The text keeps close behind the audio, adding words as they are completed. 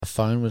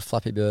phone with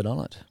Flappy Bird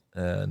on it?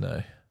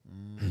 No.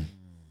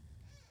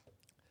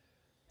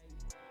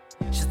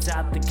 Shut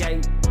out the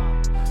gate.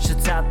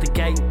 Shut out the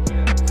gate.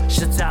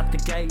 Shut out the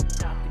gate.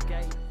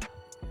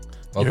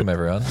 Welcome,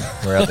 everyone.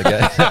 We're out the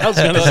gate. I was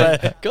going to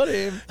say, Got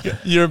him.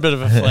 you're a bit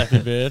of a Flappy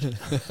Bird.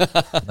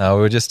 No,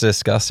 we were just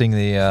discussing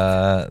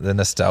the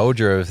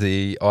nostalgia of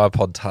the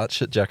iPod Touch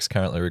that Jack's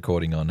currently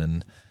recording on,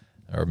 and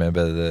I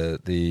remember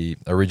the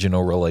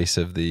original release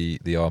of the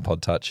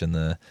iPod Touch and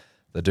the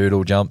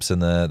doodle jumps and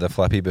the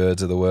Flappy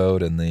Birds of the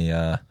world and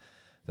the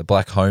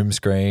black home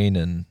screen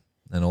and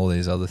all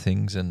these other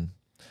things and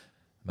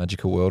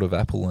magical world of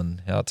Apple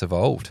and how it's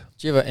evolved.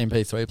 Do you have an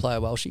MP3 player,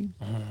 Welshie?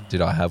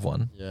 Did I have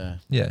one? Yeah.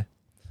 Yeah.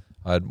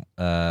 I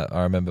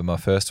remember my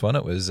first one.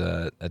 It was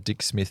a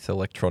Dick Smith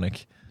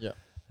electronic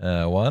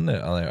one.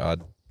 I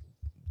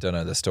don't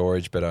know the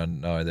storage, but I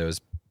know there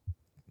was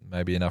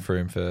maybe enough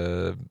room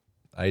for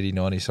 80,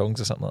 90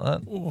 songs or something like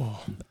that. Ooh.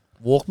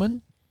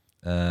 Walkman?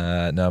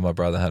 No, my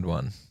brother had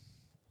one.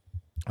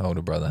 My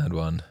older brother had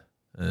one.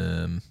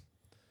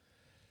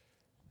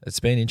 It's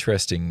been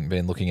interesting,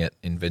 been looking at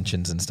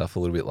inventions and stuff a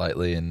little bit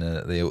lately, and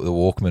the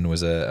Walkman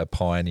was a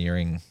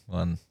pioneering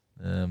one.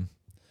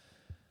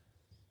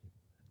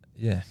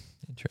 Yeah,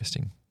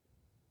 interesting.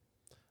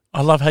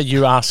 I love how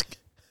you ask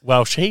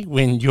Welshie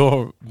when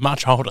you're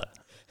much older.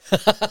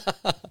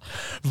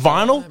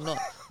 Vinyl? I'm not.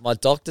 My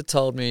doctor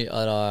told me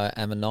that I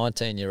am a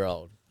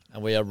 19-year-old,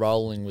 and we are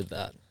rolling with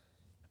that.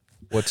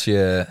 What's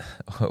your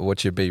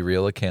Be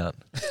Real account?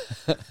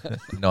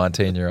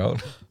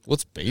 19-year-old.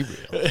 What's Be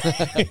Real?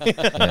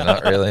 Yeah,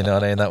 not really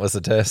 19. That was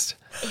the test.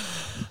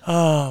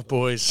 Oh,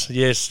 boys.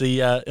 Yes,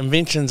 the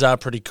inventions are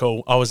pretty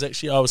cool. I was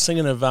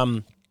thinking of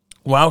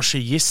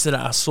Welshie yesterday.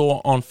 I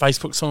saw on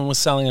Facebook someone was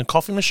selling a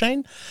coffee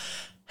machine.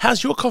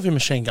 How's your coffee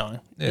machine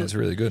going? Yeah, it was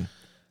really good.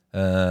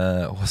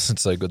 It wasn't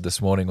so good this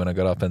morning when I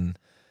got up and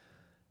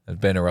it'd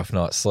been a rough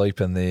night's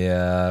sleep, and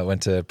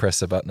went to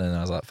press the button and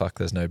I was like, fuck,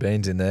 there's no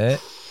beans in there.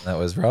 That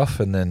was rough.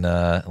 And then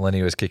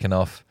Lenny was kicking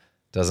off.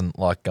 Doesn't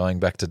like going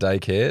back to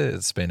daycare.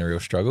 It's been a real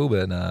struggle,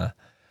 but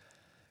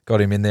got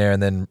him in there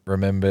and then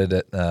remembered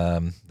at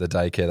the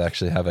daycare they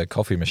actually have a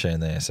coffee machine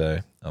there.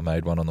 So I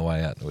made one on the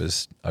way out. It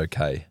was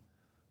okay.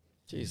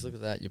 Jeez, look at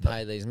that. You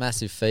pay these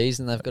massive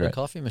fees and they've got a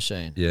coffee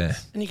machine. Yeah.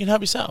 And you can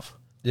help yourself.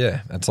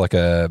 Yeah. It's like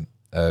a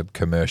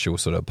commercial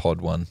sort of pod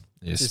one.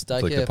 You just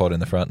flick the pod in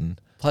the front and...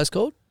 Place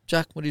called?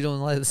 Jack, what are you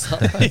doing later this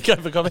afternoon? You go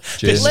for coffee.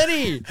 Cheers.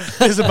 Lenny!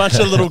 There's a bunch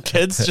of little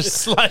kids, just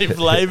slave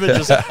labour,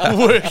 just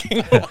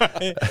working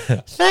away.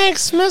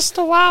 Thanks,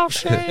 Mr.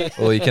 Welshie.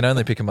 Well, you can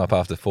only pick them up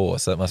after 4,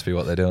 so that must be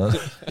what they're doing.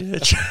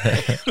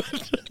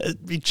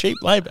 It'd be cheap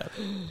labour.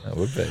 That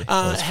would be.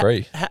 It's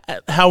free.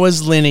 How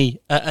is Lenny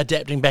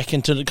adapting back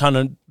into the kind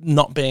of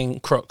not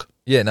being crook?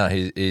 Yeah, no,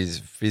 he's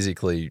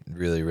physically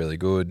really, really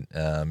good.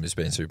 He's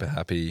been super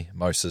happy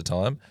most of the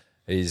time.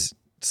 He's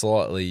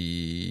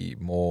slightly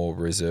more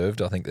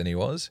reserved, I think, than he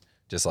was.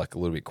 Just like a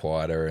little bit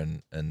quieter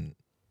and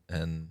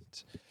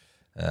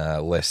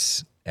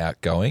less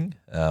outgoing.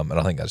 And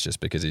I think that's just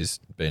because he's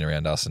been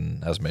around us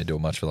and hasn't been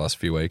doing much for the last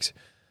few weeks.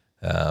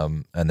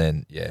 And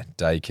then, yeah,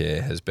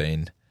 daycare has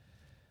been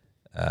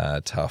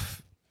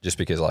tough just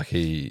because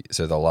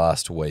so the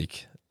last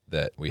week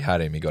that we had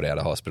him, he got out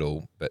of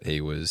hospital, but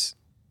he was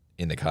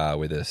in the car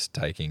with us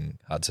taking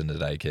Hudson to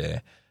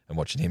daycare and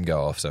watching him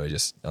go off. So he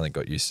just, I think,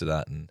 got used to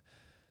that and,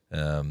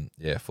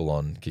 full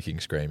on kicking,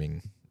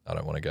 screaming, I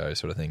don't want to go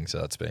sort of thing. So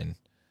that's been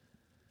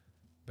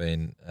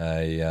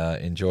a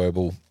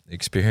enjoyable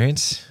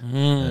experience.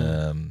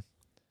 But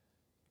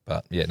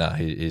yeah, no,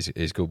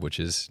 he's good, which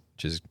is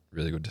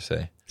really good to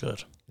see.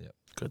 Good. Yeah.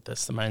 Good.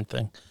 That's the main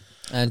thing.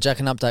 And Jack,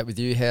 an update with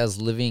you. How's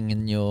living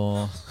in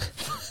your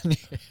new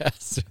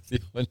house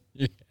with your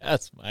new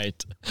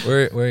housemate?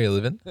 Where are you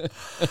living?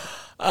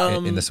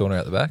 In the sauna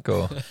out the back,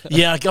 or?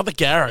 Yeah, I got the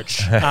garage.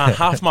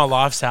 Half my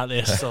life's out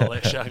there still,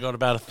 actually. I got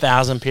about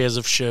 1,000 pairs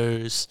of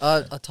shoes.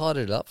 I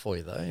tidied it up for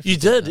you, though. You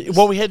did?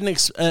 Well, we had an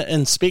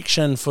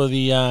inspection for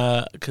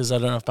the, because I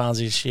don't know if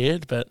Barnsley's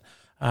shared, but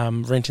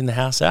renting the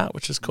house out,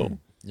 which is cool.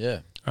 Yeah.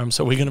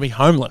 So we're going to be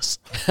homeless.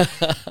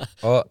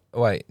 Oh,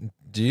 wait.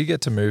 Do you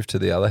get to move to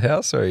the other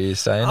house, or are you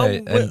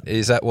staying? And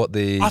is that what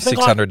the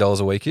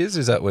 $600 a week is?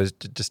 Is that was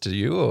just to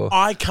you, or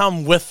I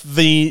come with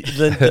the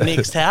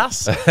next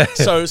house?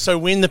 So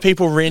when the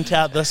people rent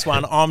out this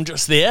one, I'm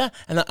just there,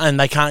 and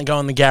they can't go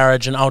in the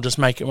garage, and I'll just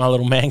make it my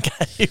little man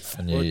cave.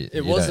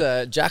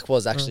 And Jack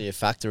was actually a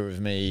factor of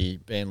me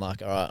being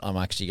like, all right, I'm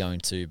actually going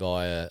to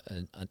buy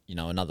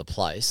another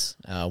place.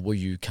 Will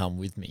you come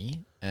with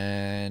me?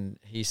 And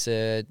he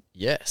said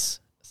yes.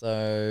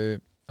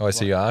 So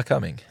so you are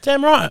coming?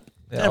 Damn right.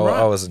 Yeah,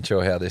 I wasn't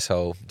sure how this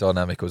whole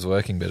dynamic was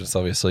working, but it's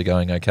obviously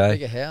going okay.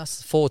 Bigger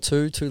house,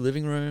 4-2, 2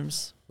 living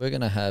rooms. We're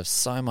going to have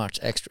so much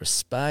extra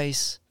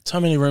space. So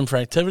many room for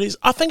activities.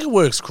 I think it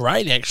works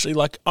great, actually.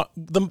 Like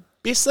the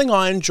best thing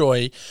I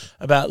enjoy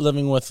about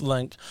living with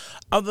Link,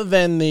 other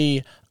than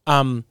the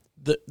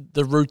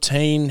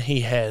routine he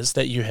has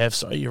that you have,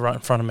 sorry, you're right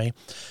in front of me,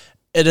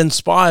 it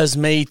inspires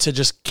me to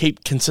just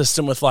keep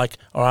consistent with like,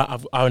 all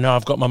right, I know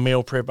I've got my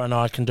meal prep. I know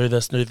I can do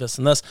this,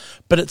 and this.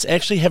 But it's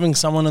actually having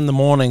someone in the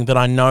morning that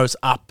I know is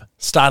up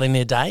starting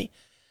their day.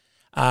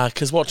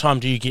 Because what time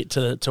do you get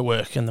to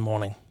work in the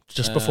morning?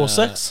 Just before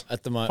 6?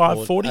 At the moment,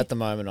 5:40? At the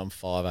moment, I'm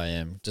 5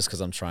 a.m. just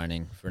because I'm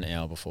training for an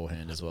hour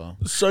beforehand as well.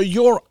 So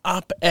you're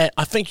up at,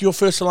 I think your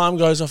first alarm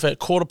goes off at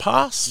 15:15.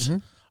 Mm-hmm.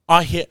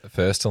 I hear,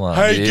 First alarm.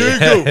 hey yeah.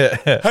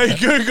 Google, hey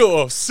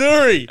Google,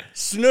 Siri,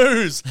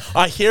 snooze.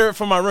 I hear it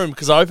from my room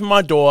because I open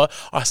my door,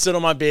 I sit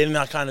on my bed and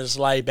I kind of just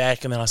lay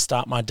back and then I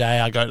start my day.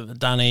 I go to the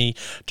dunny,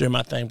 do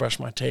my thing, brush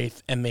my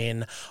teeth, and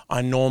then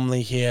I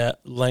normally hear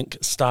Link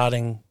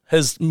starting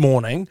his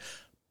morning.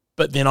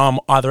 But then I'm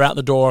either out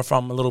the door, if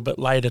I'm a little bit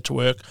later to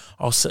work,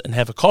 I'll sit and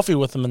have a coffee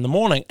with them in the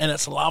morning. And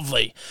it's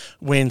lovely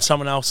when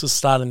someone else is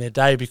starting their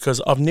day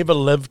because I've never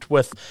lived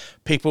with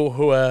people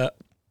who are,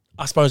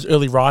 I suppose,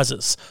 early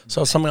risers.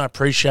 So something I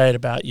appreciate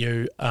about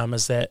you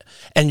is that,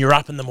 and you're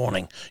up in the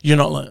morning. You're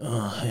not like,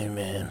 oh, hey,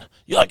 man.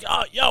 You're like,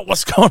 oh, yo,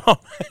 what's going on?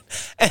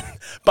 And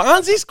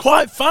Barnsley's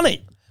quite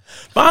funny.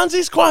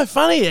 Barnsley's quite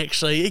funny,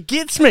 actually. It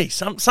gets me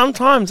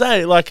sometimes,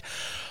 Like,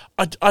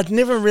 I'd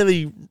never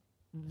really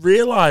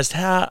realised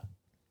how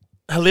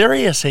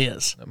hilarious he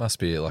is. It must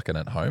be like an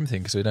at-home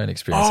thing because we don't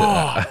experience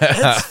Oh,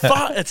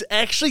 it. it's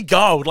actually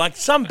gold. Like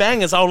some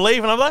bangers, I'll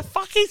leave and I'm like,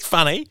 "Fuck, he's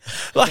funny."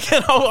 Like,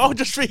 and I'll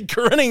just be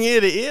grinning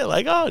ear to ear,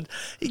 like, "Oh,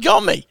 he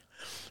got me."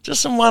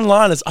 Just some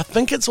one-liners. I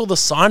think it's all the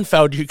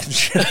Seinfeld you can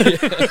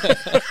shoot.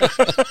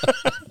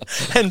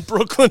 And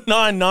Brooklyn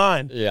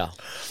Nine-Nine. Yeah,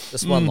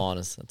 just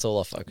one-liners. That's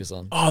all I focus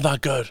on. Oh, they're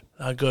good.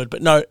 They're good.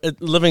 But no,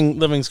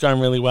 living's going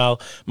really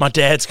well. My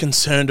dad's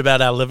concerned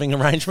about our living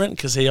arrangement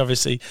because he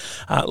obviously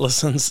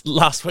listens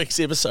last week's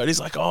episode. He's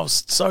like, oh,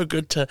 it's so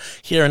good to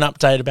hear an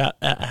update about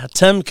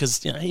Tim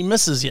because he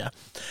misses you.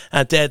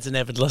 Dad's an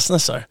avid listener,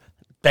 so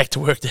back to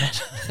work, Dad.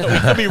 We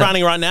could be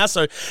running right now,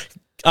 so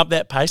up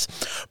that pace.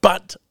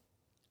 But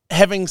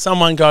having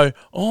someone go,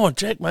 oh,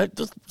 Jack, mate,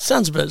 this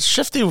sounds a bit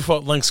shifty with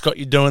what Link's got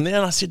you doing there.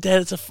 And I said,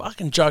 Dad, it's a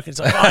fucking joke. And he's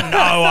like,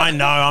 I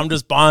know. I'm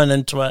just buying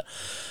into it.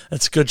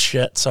 It's good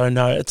shit. So,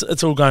 no,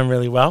 it's all going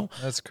really well.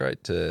 That's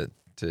great to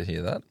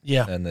hear that.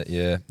 Yeah. And that,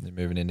 you're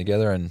moving in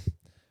together and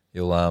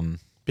you'll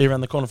be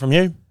around the corner from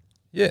you.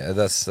 Yeah,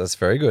 that's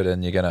very good.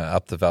 And you're going to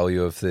up the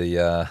value of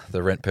the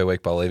rent per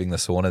week by leaving the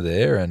sauna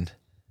there and...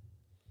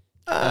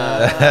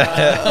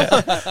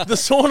 The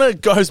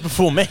sauna goes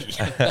before me.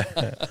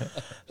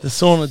 The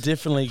sauna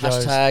definitely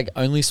goes. Hashtag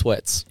only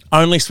sweats.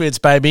 Only sweats,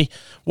 baby.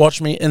 Watch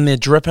me in there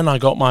dripping. I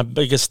got my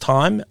biggest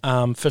time,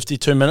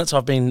 52 minutes.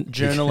 I've been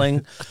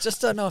journaling. I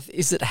just don't know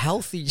is it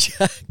healthy,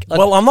 Jack?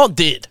 Well, I'm not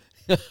dead.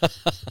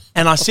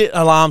 And I set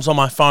alarms on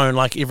my phone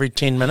like every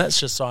 10 minutes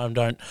just so I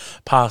don't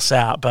pass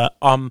out. But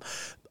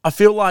I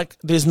feel like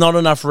there's not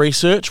enough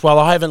research. Well,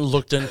 I haven't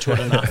looked into it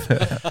enough.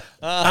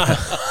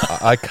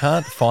 I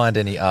can't find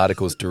any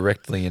articles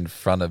directly in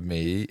front of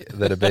me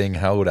that are being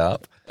held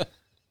up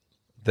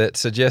that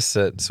suggests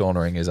that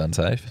saunaing is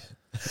unsafe.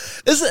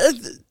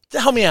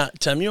 Help me out,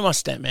 Tim. You're my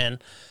stat man.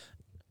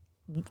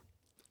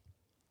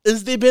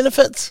 Is there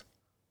benefits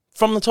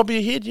from the top of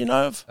your head you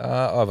know of?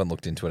 I haven't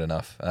looked into it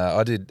enough.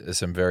 I did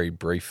some very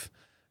brief.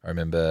 I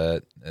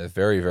remember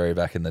very, very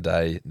back in the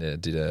day,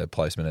 did a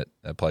placement at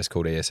a place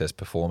called ESS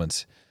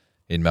Performance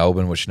in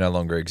Melbourne, which no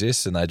longer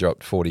exists, and they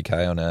dropped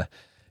 $40,000 on a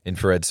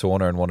infrared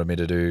sauna and wanted me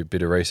to do a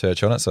bit of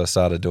research on it. So I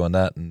started doing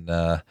that,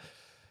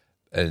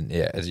 and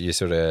yeah, as you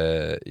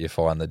you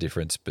find the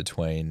difference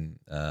between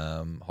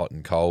hot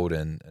and cold,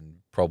 and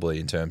probably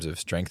in terms of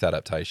strength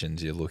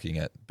adaptations, you're looking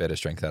at better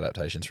strength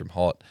adaptations from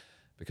hot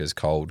because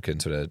cold can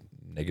sort of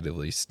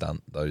negatively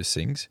stunt those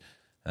things.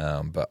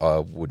 But I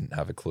wouldn't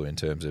have a clue in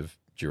terms of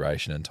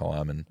duration and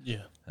time, and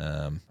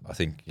I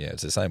think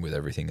it's the same with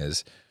everything.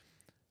 As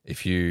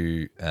if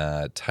you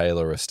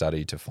tailor a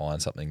study to find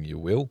something, you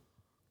will.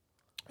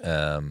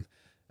 And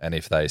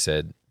if they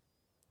said,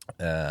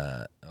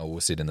 we'll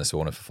sit in the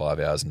sauna for 5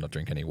 hours and not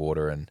drink any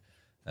water, and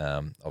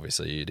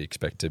obviously you'd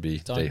expect to be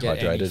Don't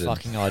dehydrated get any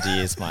fucking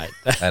ideas, mate.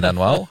 and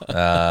unwell,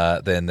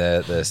 then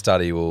the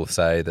study will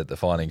say that the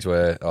findings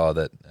were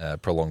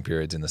that prolonged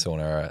periods in the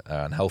sauna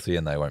are unhealthy,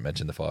 and they won't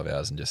mention the 5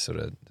 hours and just sort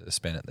of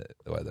spend it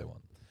the way they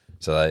want.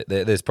 So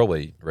there's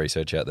probably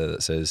research out there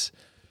that says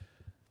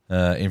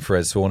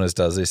infrared saunas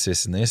does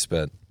this, and this,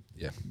 but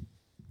yeah.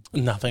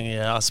 Nothing,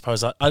 I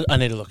suppose I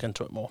need to look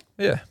into it more.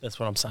 Yeah. That's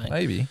what I'm saying.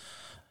 Maybe.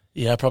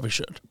 Yeah, I probably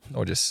should.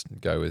 Or just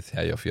go with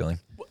how you're feeling.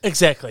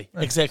 Exactly.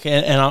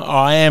 And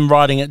I am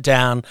writing it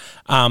down.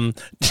 Do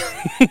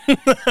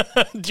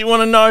you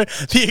want to know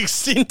the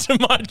extent of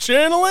my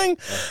journaling?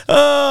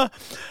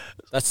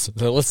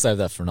 Let's save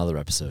that for another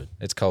episode.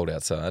 It's cold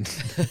outside.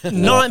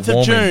 9th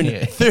of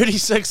June,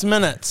 36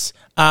 minutes.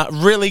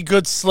 Really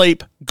good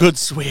sleep, good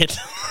sweat.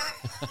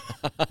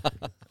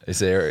 Is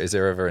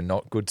there ever a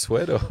not good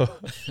sweat? Or?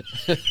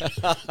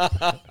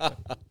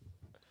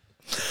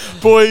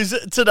 Boys,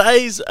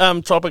 today's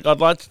topic I'd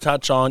like to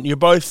touch on. You're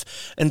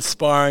both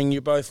inspiring.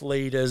 You're both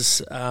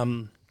leaders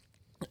in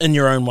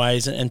your own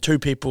ways, and two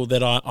people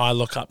that I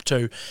look up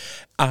to.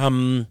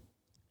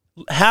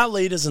 how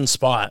leaders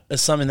inspire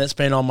is something that's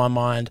been on my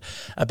mind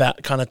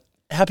about kind of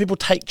how people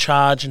take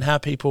charge and how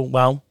people,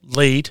 well,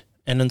 lead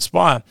and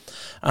inspire.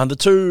 The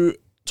two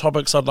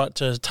topics I'd like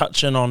to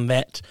touch in on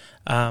that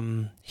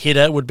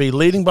header would be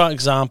leading by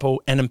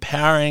example and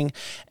empowering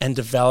and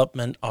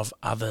development of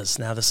others.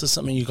 Now, this is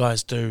something you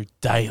guys do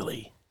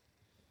daily.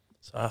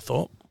 So I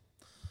thought,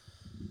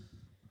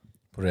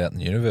 Put it out in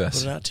the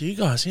universe. put it out to you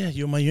guys. Yeah,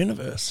 you're my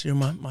universe. You're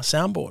my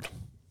soundboard.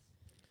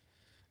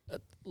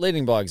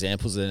 Leading by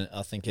examples,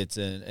 I think it's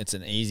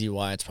an easy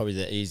way. It's probably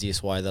the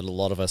easiest way that a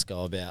lot of us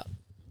go about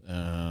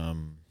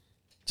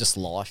just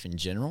life in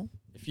general.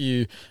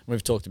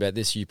 We've talked about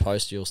this, you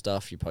post your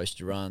stuff, you post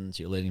your runs,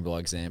 you're leading by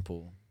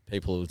example.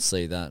 People would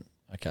see that,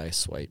 okay,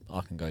 sweet,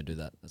 I can go do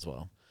that as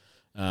well.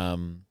 I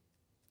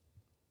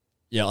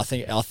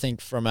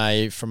think from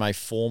a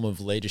form of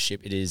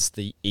leadership, it is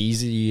the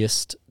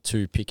easiest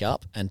to pick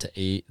up and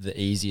the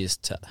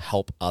easiest to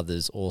help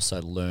others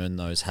also learn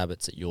those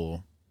habits that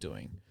you're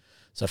doing.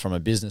 So from a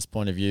business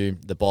point of view,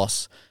 the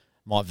boss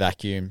might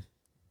vacuum,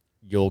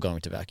 you're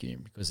going to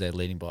vacuum because they're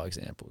leading by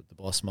example. The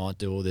boss might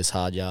do all this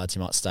hard yards, he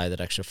might stay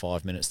that extra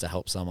 5 minutes to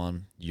help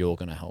someone, you're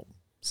going to help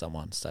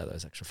someone stay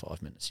those extra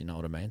 5 minutes, you know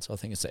what I mean? So I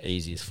think it's the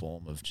easiest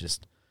form of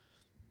just,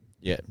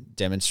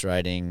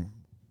 demonstrating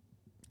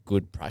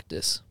good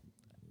practice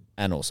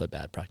and also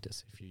bad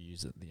practice if you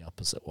use it the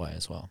opposite way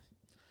as well.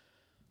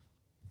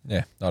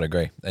 Yeah, I'd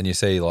agree. And you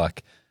see,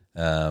 like,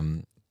 I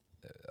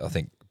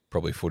think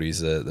probably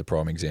footy's the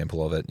prime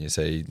example of it. You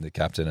see the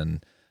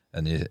captain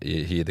and you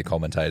hear the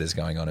commentators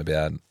going on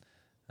about,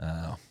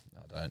 I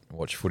don't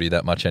watch footy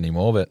that much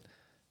anymore, but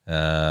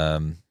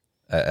a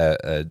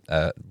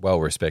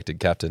well-respected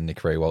captain,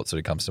 Nick Riewoldt, sort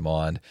of comes to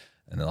mind,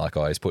 and they're like,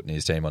 he's putting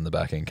his team on the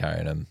back and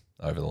carrying them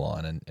over the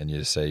line, and you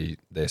just see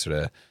their sort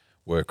of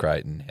work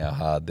rate and how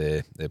hard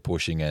they're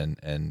pushing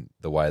and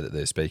the way that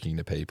they're speaking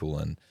to people,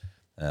 and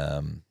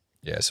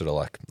sort of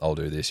like, I'll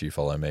do this, you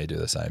follow me, do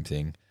the same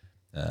thing.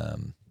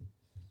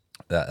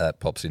 That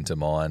pops into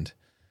mind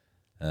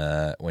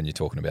when you're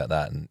talking about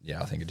that, and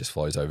I think it just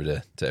flows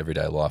over to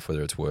everyday life,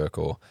 whether it's work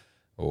or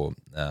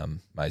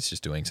mates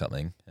just doing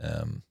something.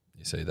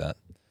 You see that.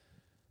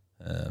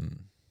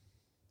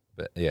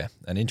 But yeah,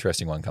 an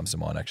interesting one comes to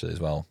mind actually as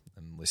well.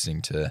 I'm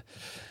listening to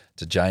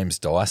James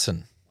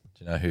Dyson.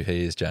 Do you know who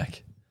he is,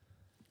 Jack?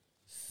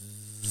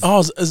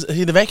 Oh, is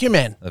he the vacuum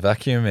man? The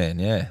vacuum man,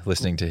 yeah.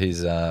 Listening to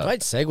his Great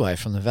segue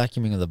from the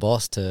vacuuming of the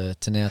boss to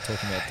now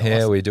talking about Dyson.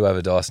 Yeah, we do have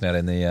a Dyson out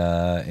in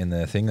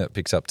the thing that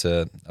picks up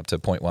to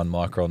 0.1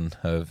 micron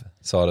of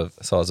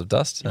size of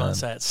dust. You might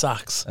say it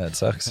sucks. It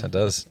sucks. It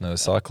does. No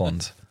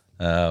cyclones.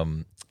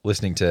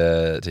 Listening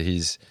to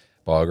his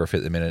biography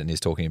at the minute, and he's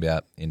talking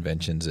about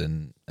inventions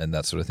and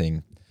that sort of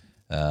thing,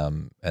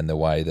 and the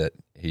way that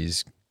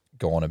he's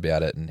gone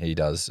about it, and he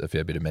does a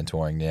fair bit of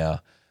mentoring now.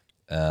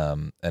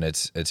 And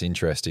it's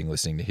interesting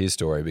listening to his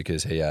story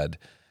because he had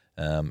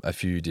a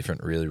few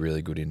different really,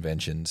 really good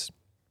inventions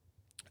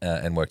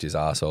and worked his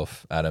ass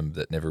off at them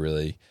that never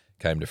really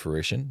came to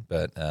fruition.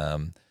 But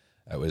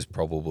it was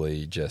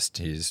probably just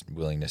his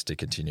willingness to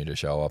continue to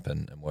show up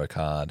and work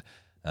hard.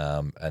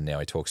 And now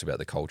he talks about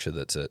the culture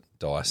that's at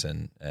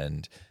Dyson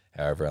and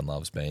how everyone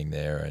loves being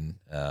there, and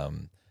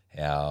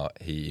how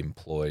he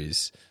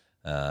employs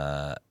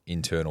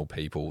internal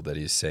people that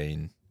he's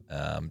seen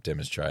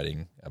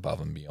demonstrating above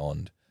and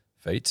beyond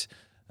feats.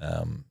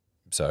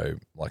 So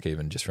like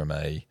even just from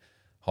a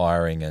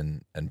hiring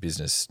and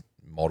business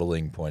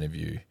modelling point of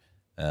view,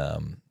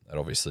 it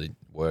obviously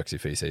works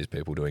if he sees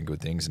people doing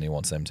good things and he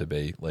wants them to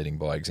be leading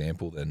by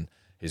example, then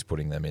he's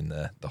putting them in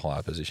the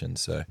higher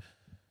positions. So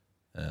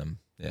that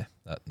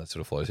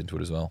sort of flows into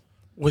it as well.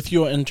 With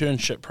your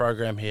internship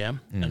program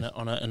here, in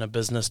a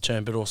business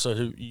term, but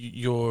also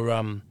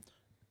you're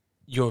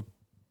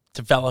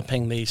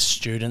developing these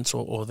students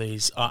or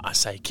these, I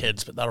say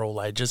kids, but they're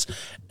all ages,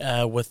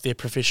 with their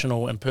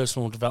professional and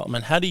personal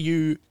development. How do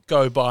you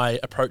go by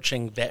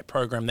approaching that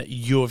program that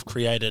you have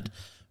created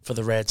for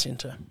the RAD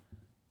Centre?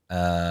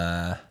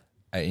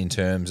 In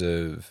terms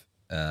of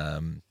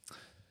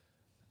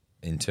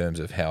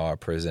how I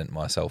present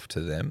myself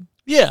to them.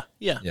 Yeah.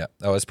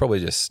 Oh, it's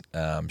probably just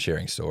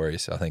sharing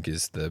stories, I think,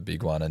 is the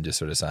big one, and just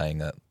sort of saying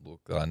that,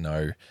 look, I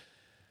know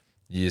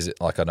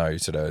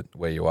sort of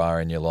where you are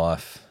in your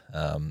life.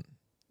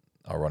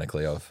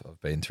 Ironically, I've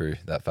been through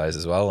that phase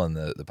as well, and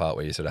the part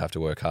where you sort of have to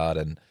work hard,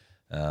 and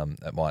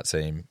it might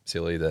seem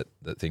silly that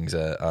things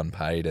are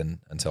unpaid and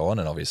so on,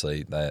 and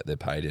obviously they're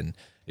paid in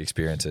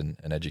experience and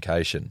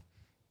education.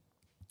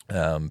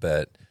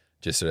 But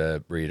just sort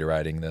of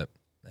reiterating that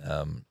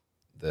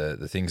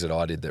the things that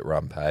I did that were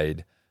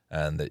unpaid,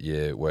 and that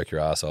you work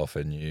your ass off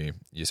and you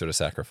sort of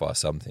sacrifice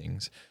some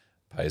things,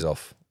 pays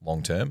off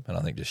long term. And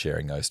I think just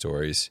sharing those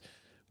stories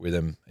with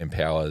them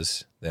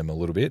empowers them a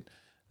little bit.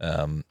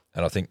 And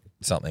I think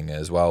something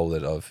as well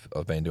that I've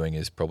been doing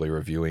is probably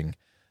reviewing.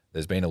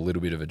 There's been a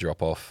little bit of a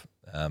drop off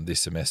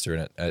this semester,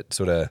 and it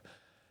sort of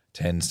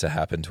tends to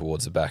happen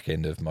towards the back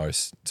end of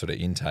most sort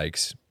of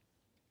intakes,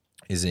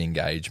 is the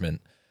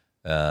engagement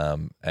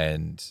and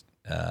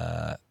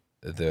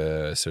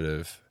the sort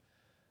of,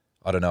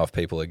 I don't know if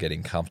people are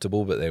getting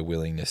comfortable, but their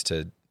willingness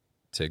to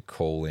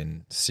call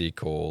in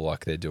sick or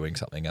like they're doing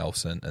something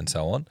else and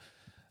so on.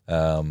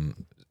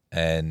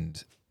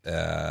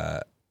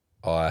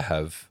 I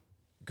have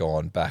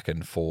gone back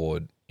and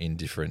forward in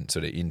different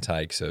sort of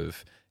intakes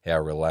of how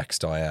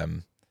relaxed I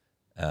am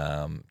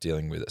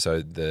dealing with it.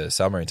 So the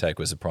summer intake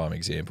was a prime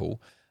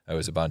example. It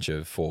was a bunch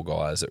of 4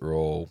 guys that were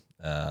all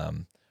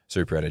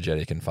super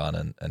energetic and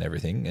fun and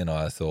everything. And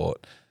I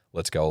thought,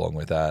 let's go along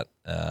with that.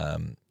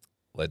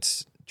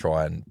 Let's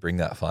try and bring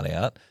that fun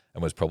out,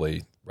 and was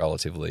probably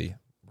relatively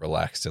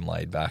relaxed and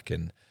laid back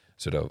and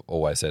sort of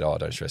always said, oh,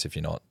 don't stress if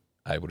you're not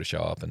able to show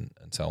up and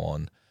so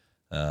on.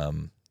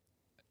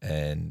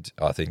 And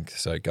I think,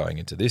 so going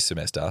into this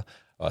semester,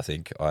 I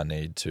think I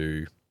need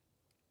to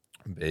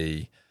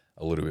be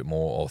a little bit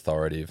more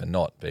authoritative and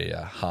not be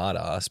a hard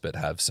ass, but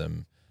have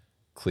some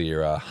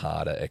clearer,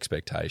 harder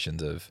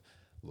expectations of,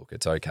 look,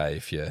 it's okay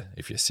if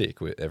you're sick.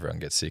 Everyone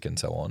gets sick and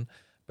so on.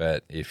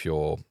 But if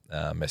you're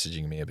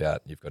messaging me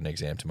about you've got an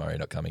exam tomorrow, you're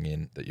not coming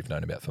in, that you've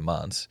known about for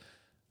months,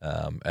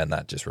 and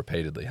that just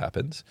repeatedly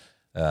happens,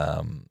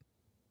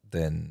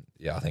 then,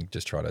 yeah, I think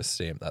just try to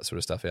stamp that sort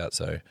of stuff out.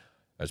 So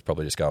I was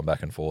probably just going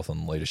back and forth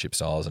on leadership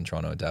styles and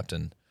trying to adapt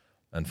and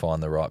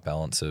find the right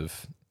balance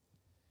of,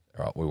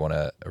 all right, we want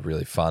a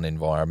really fun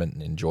environment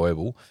and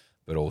enjoyable,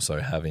 but also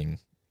having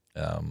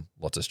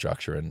lots of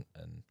structure and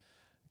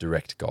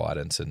direct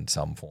guidance and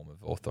some form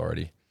of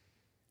authority.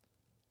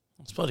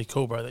 It's bloody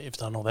cool, bro, that you've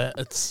done all that.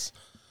 It's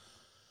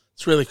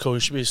really cool.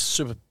 You should be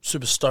super,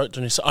 super stoked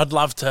on yourself. I'd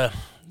love to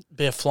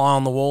be a fly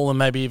on the wall and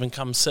maybe even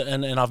come sit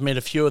in. And I've met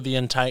a few of the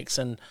intakes,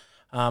 and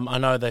I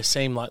know they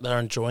seem like they're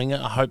enjoying it.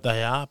 I hope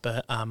they are,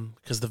 but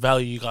because the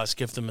value you guys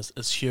give them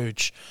is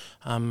huge,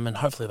 and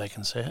hopefully they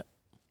can see it.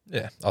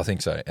 Yeah, I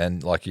think so.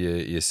 And like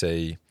you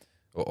see,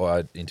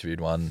 I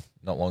interviewed one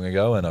not long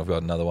ago, and I've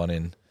got another one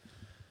in.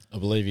 I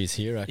believe he's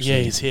here, actually. Yeah,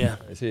 he's here.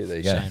 He's here. There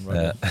you go.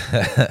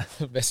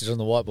 Shane message on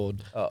the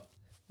whiteboard. Oh,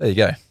 there you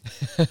go.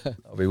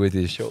 I'll be with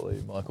you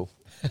shortly, Michael.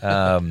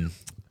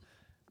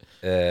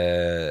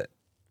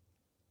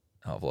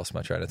 I've lost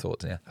my train of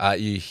thought now.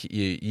 You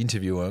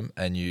interview them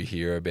and you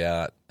hear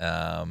about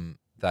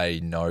they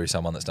know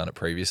someone that's done it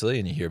previously,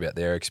 and you hear about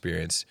their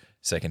experience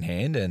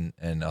secondhand,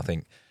 and I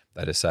think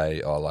they just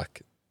say, oh,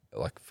 like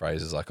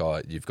phrases like,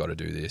 oh, you've got to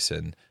do this,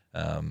 and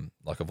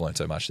like I've learned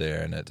so much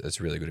there, and it's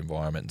a really good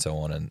environment and so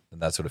on, and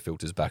that sort of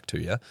filters back to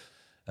you.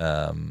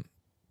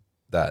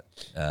 That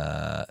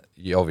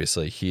you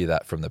obviously hear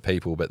that from the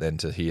people, but then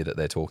to hear that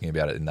they're talking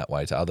about it in that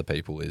way to other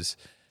people is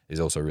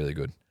also really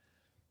good.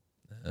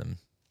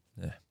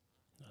 Yeah.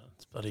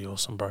 It's bloody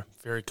awesome, bro.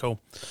 Very cool.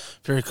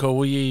 Very cool.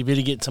 Well, you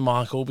better get to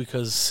Michael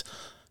because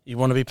you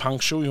want to be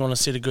punctual. You want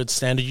to set a good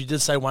standard. You did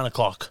say 1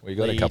 o'clock. We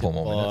got a couple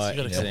more minutes.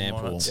 You got a couple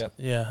more minutes. Yep.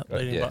 Yeah,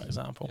 leading by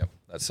example. Yep.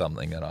 That's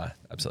something that I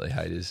absolutely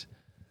hate is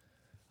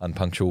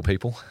unpunctual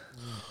people.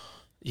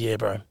 Yeah,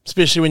 bro.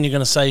 Especially when you're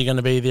going to say you're going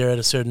to be there at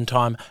a certain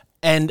time.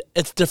 And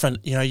it's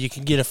different. You know, you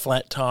can get a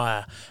flat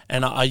tire.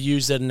 And I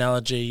use that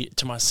analogy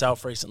to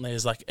myself recently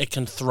as like it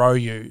can throw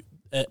you.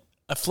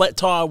 A flat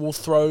tire will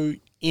throw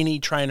any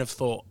train of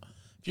thought.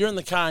 If you're in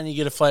the car and you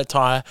get a flat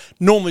tire,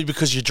 normally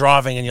because you're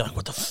driving and you're like,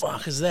 what the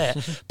fuck is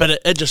that?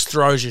 But it just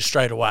throws you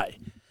straight away.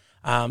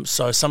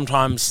 So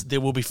sometimes there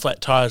will be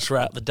flat tires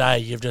throughout the day.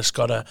 You've just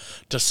got to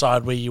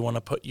decide where you want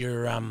to put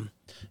your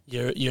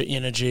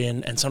energy,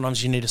 and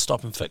sometimes you need to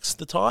stop and fix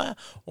the tire,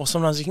 or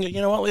sometimes you can go,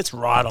 you know what, let's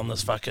ride on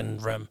this fucking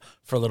rim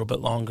for a little bit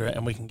longer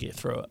and we can get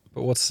through it.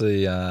 But what's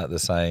the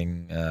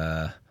saying?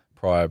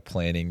 Prior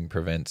planning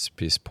prevents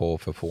piss poor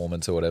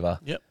performance or whatever.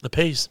 Yep, the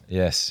P's.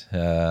 Yes.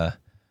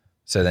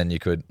 So then you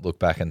could look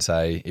back and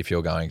say, if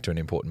you're going to an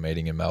important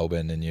meeting in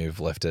Melbourne and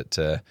you've left it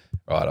to,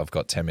 right, I've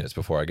got 10 minutes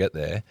before I get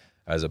there,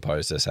 as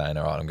opposed to saying,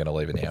 all right, I'm going to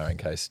leave an hour in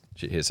case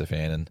shit hits the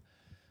fan, and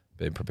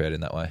being prepared in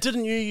that way.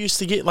 Didn't you used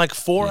to get like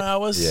 4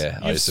 hours? Yeah,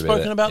 I You've used to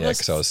spoken about this?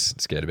 this? Because I was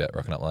scared about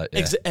rocking up late.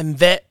 Yeah. And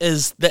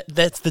that's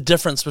the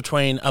difference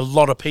between a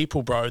lot of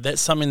people, bro.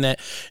 That's something that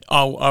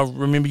I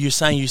remember you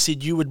saying. You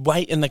said you would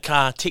wait in the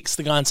car, text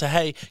the guy and say,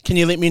 hey, can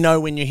you let me know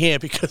when you're here?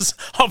 Because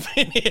I've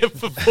been here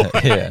for 4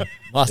 hours.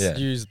 Must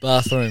use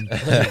bathroom,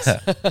 please.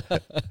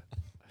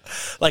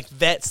 Like,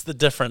 that's the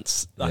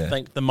difference, I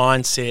think, the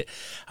mindset.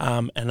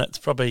 And it's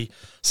probably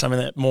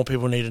something that more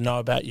people need to know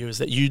about you, is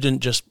that you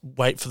didn't just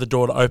wait for the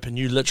door to open.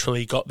 You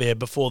literally got there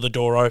before the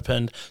door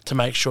opened to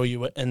make sure you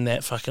were in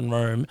that fucking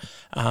room,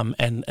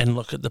 and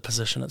look at the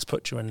position it's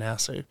put you in now.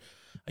 So,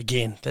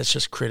 again, that's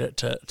just credit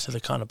to the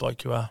kind of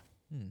bloke you are.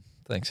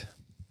 Thanks.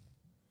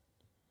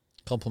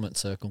 Compliment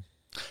circle.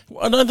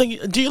 I don't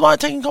think... Do you like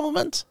taking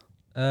compliments?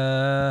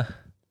 Not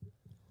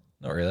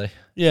really.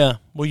 Yeah.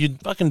 Well, you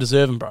fucking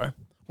deserve them, bro.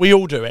 We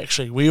all do,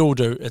 actually. We all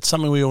do. It's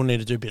something we all need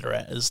to do better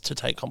at, is to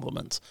take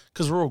compliments.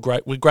 Because we're all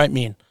great. We're great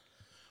men.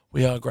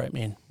 We are great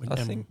men. I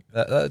think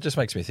that just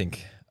makes me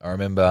think. I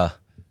remember,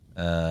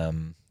 I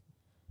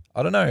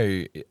don't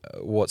know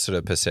what sort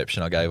of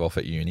perception I gave off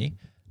at uni.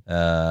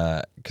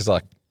 Because,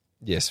 like,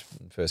 yes,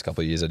 first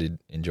couple of years I did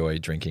enjoy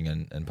drinking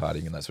and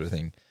partying and that sort of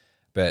thing.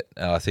 But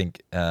I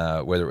think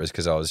whether it was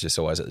because I was just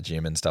always at the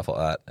gym and stuff like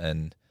that,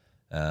 and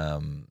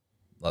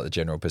like the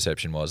general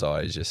perception was,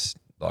 oh, he's just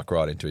like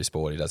right into his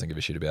sport. He doesn't give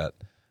a shit about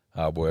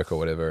hard work or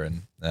whatever.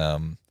 And I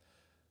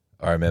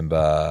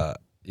remember,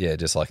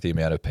 just like the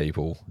amount of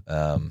people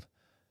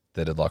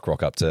that'd like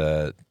rock up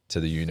to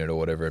the unit or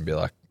whatever and be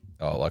like,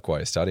 oh, like, why are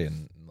you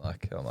studying?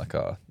 Like, I'm like,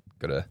 oh,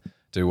 got to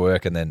do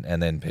work. And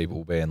then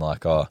people being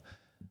like, oh,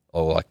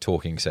 or like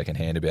talking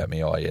secondhand about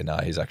me. Oh, yeah, no,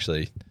 he's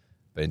actually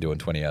been doing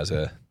 20 hours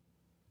of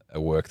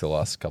work the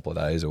last couple of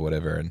days or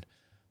whatever. And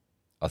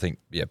I think,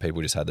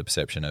 people just had the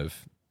perception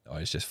of, oh,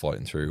 he's just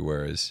floating through,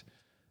 whereas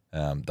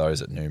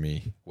those that knew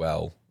me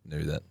well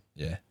knew that,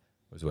 I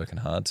was working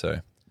hard.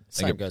 So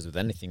Same goes with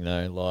anything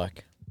though.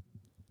 Like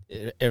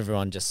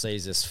everyone just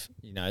sees us,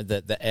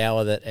 the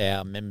hour that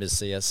our members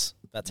see us,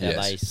 that's how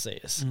they see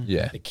us.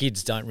 Yeah. The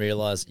kids don't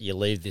realise you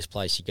leave this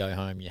place, you go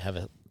home, you have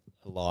a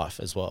life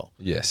as well.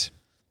 Yes.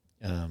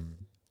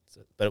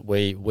 But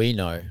we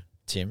know,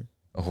 Tim.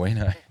 Oh, we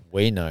know.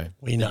 We know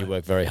that you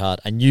work very hard,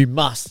 and you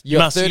must. You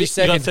have 30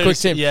 seconds. Quick,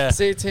 Tim. Yeah.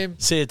 See you, Tim.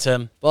 See you,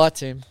 Tim. Bye,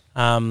 Tim.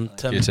 Tim.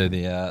 Thank you to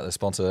the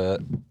sponsor,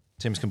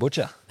 Tim's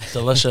Kombucha.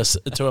 Delicious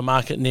to a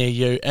market near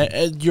you.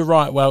 You're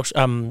right, Welsh.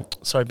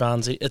 Sorry,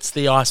 Barnsey. It's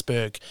the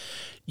iceberg.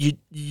 You,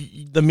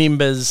 the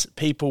members,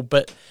 people,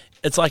 but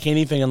it's like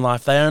anything in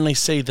life. They only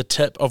see the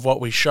tip of what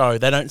we show.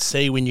 They don't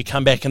see when you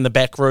come back in the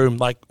back room,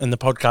 like in the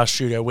podcast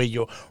studio, where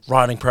you're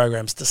writing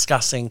programs,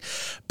 discussing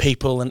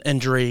people and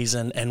injuries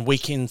and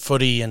weekend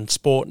footy and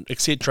sport,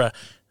 etc.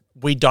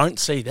 We don't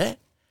see that.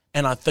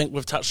 And I think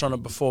we've touched on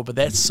it before, but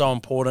that's so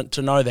important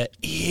to know that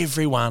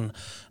everyone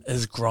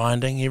is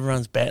grinding,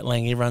 everyone's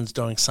battling, everyone's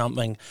doing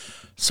something,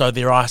 so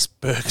their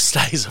iceberg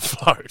stays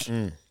afloat.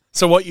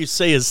 So what you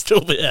see is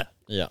still there.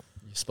 Yeah,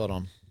 you're spot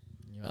on.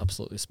 You're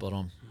absolutely spot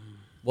on.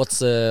 What's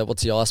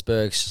the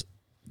icebergs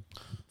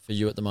for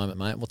you at the moment,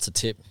 mate? What's the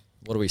tip?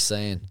 What are we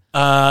seeing?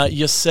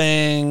 You're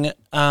saying,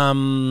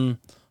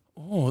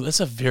 that's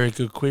a very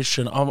good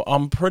question.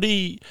 I'm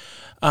pretty,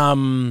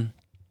 not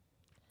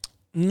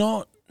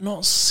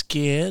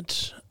scared.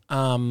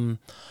 I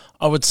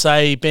would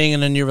say being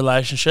in a new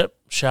relationship.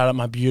 Shout out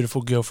my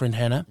beautiful girlfriend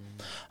Hannah.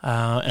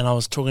 And I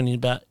was talking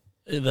about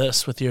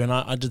this with you, and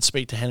I did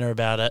speak to Hannah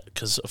about it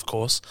because, of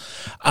course,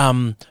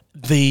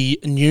 the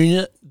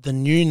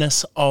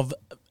newness of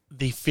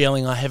the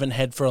feeling I haven't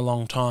had for a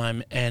long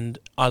time, and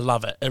I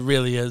love it. It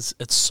really is.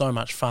 It's so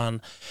much fun,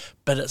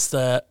 but it's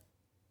the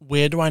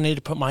where do I need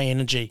to put my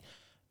energy?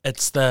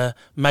 It's the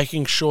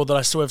making sure that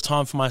I still have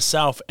time for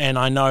myself, and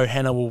I know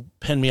Hannah will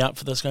pin me up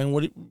for this,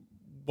 going,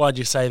 why'd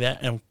you say that?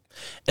 And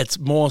it's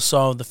more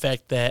so the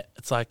fact that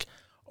it's like,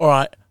 all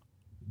right,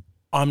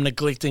 I'm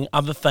neglecting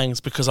other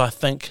things because I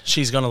think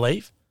she's going to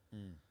leave.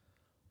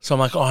 So I'm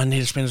like, I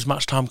need to spend as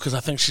much time because I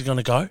think she's going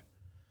to go.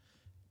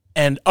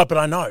 And but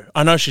I know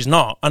she's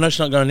not. I know she's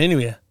not going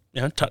anywhere.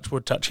 Touch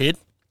wood, touch head.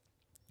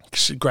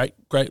 She's a great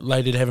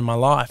lady to have in my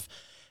life.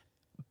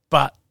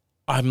 But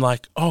I'm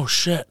like, oh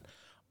shit,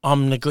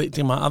 I'm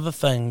neglecting my other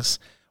things.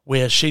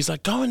 Where she's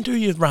like, go and do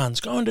your runs,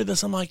 go and do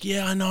this. I'm like,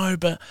 yeah, I know,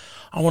 but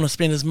I want to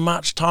spend as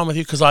much time with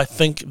you because I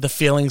think the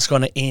feeling's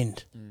going to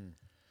end.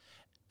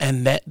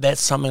 And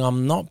that's something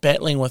I'm not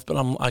battling with, but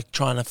I'm like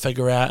trying to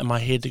figure out in my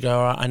head to go,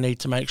 all right, I need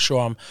to make sure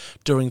I'm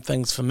doing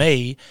things for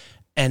me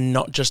and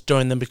not just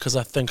doing them because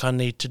I think I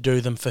need to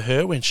do them for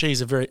her. When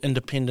she's a very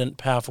independent,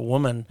 powerful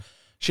woman,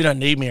 she don't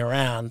need me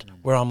around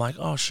where I'm like,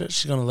 oh shit,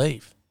 she's going to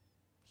leave.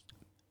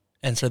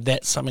 And so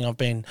that's something I've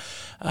been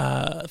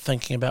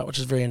thinking about, which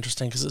is very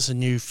interesting because it's a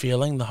new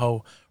feeling, the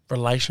whole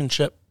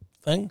relationship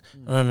thing.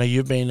 I don't know,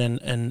 you've been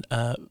in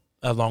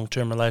a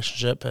long-term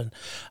relationship and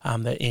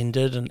that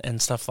ended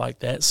and stuff like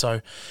that.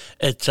 So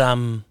it's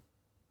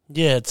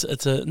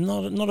it's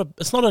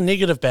not a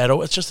negative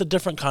battle. It's just a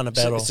different kind of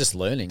battle. It's just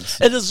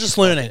learnings. It is just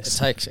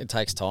learnings. It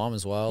takes time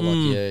as well.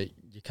 Like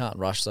you can't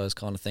rush those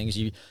kind of things.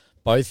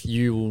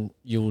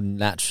 You'll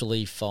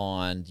naturally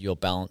find your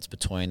balance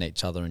between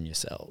each other and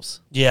yourselves.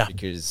 Yeah,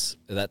 because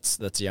that's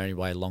the only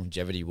way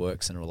longevity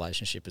works in a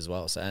relationship as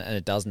well. So and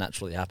it does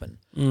naturally happen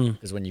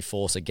because when you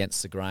force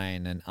against the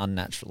grain and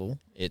unnatural,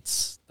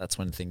 that's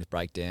when things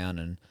break down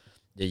and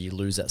you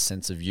lose that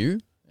sense of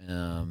you.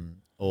 The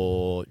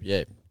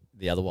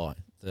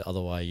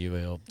other way you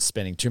are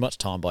spending too much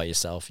time by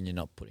yourself and you're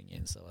not putting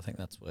in. So I think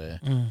that's where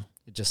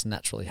it just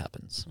naturally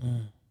happens.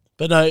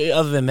 But no,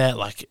 other than that,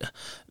 like,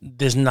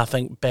 there's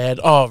nothing bad.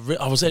 I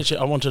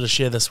wanted to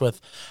share this with,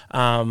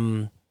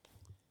 Welshie.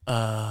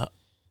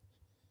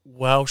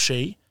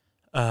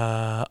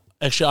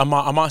 Actually,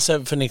 I might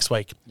save it for next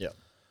week. Yeah.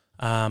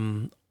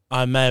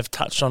 I may have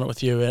touched on it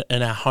with you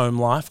in our home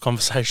life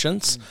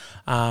conversations,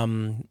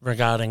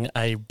 regarding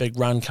a big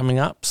run coming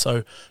up.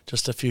 So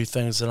just a few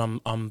things that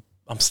I'm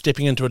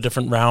stepping into a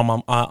different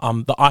realm.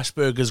 The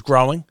iceberg is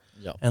growing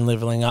and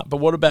leveling up. But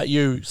what about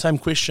you? Same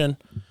question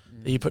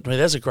that you put to me.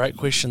 That's a great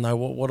question, though.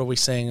 What are we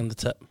seeing in the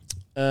tip?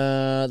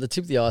 The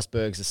tip of the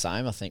iceberg is the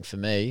same, I think, for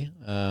me.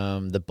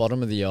 The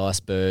bottom of the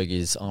iceberg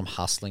is I'm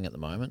hustling at the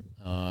moment.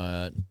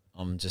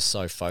 I'm just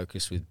so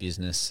focused with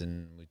business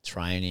and with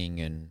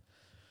training and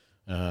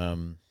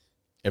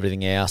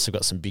everything else. I've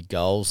got some big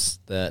goals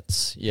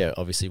that,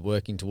 obviously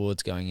working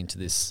towards going into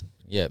this,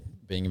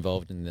 being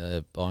involved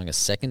in buying a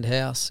second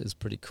house is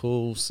pretty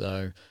cool.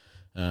 So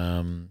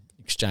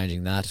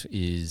exchanging that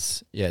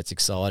is, it's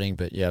exciting.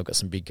 But, I've got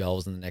some big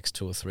goals in the next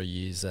 2 or 3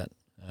 years that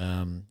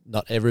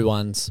not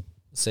everyone's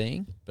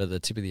seeing, but the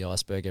tip of the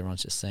iceberg,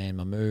 everyone's just seeing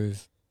my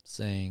move,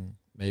 seeing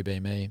me be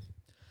me.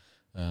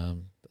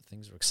 But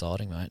things are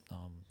exciting, mate.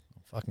 I'm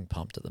fucking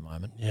pumped at the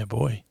moment. Yeah,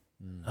 boy.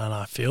 And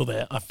I feel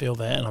that,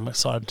 and I'm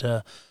excited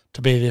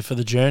to be there for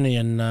the journey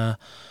and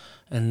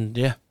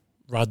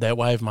ride that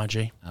wave, my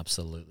G.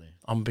 Absolutely.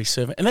 I'm going to be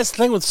surfing. And that's the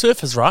thing with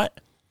surfers, right?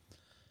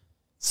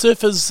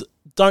 Surfers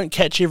don't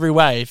catch every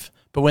wave,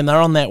 but when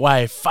they're on that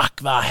wave, fuck,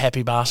 they're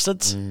happy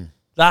bastards.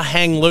 They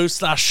hang loose,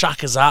 they're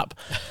shuckers up,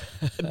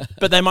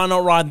 but they might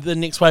not ride the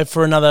next wave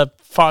for another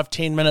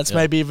 5-10 minutes,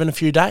 maybe even a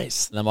few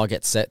days. They might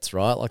get sets,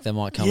 right? Like they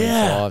might come in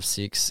 5,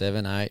 6,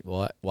 7, 8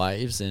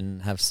 waves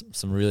and have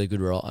some really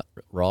good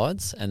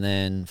rides, and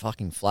then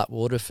fucking flat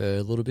water for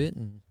a little bit.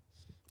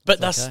 But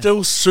they're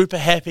still super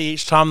happy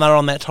each time they're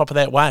on that top of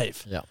that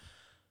wave. Yeah.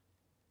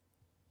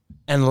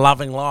 And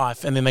loving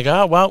life, and then they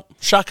go, oh, well,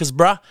 shuckers,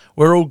 bruh,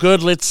 we're all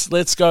good. Let's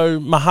go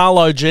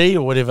mahalo, G,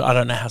 or whatever. I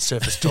don't know how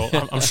surfers talk.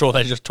 I'm sure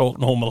they just talk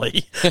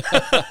normally.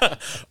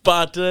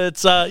 But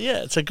it's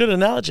a good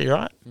analogy,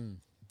 right?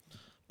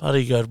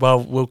 Bloody good.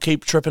 Well, we'll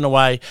keep tripping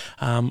away.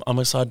 I'm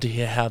excited to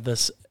hear how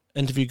this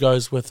interview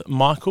goes with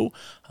Michael,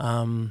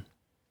 and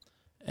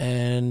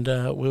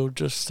we'll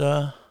just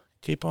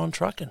keep on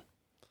trucking.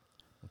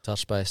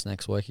 Touch base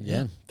next week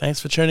again. Thanks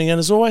for tuning in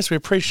as always. We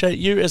appreciate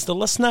you as the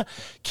listener.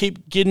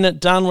 Keep getting it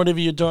done, whatever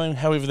you're doing,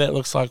 however that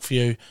looks like for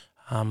you.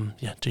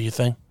 Do your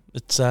thing.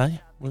 It's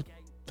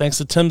thanks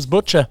to Tim's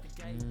Butcher.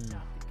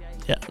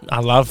 Yeah, I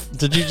love.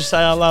 Did you just say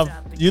I love?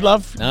 You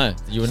love? No,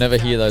 you will never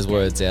hear those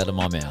words out of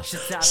my mouth.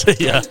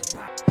 See ya.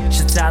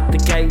 Shut out the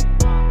gate.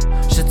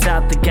 Shut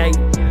out the gate.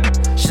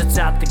 Shut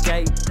out the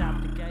gate.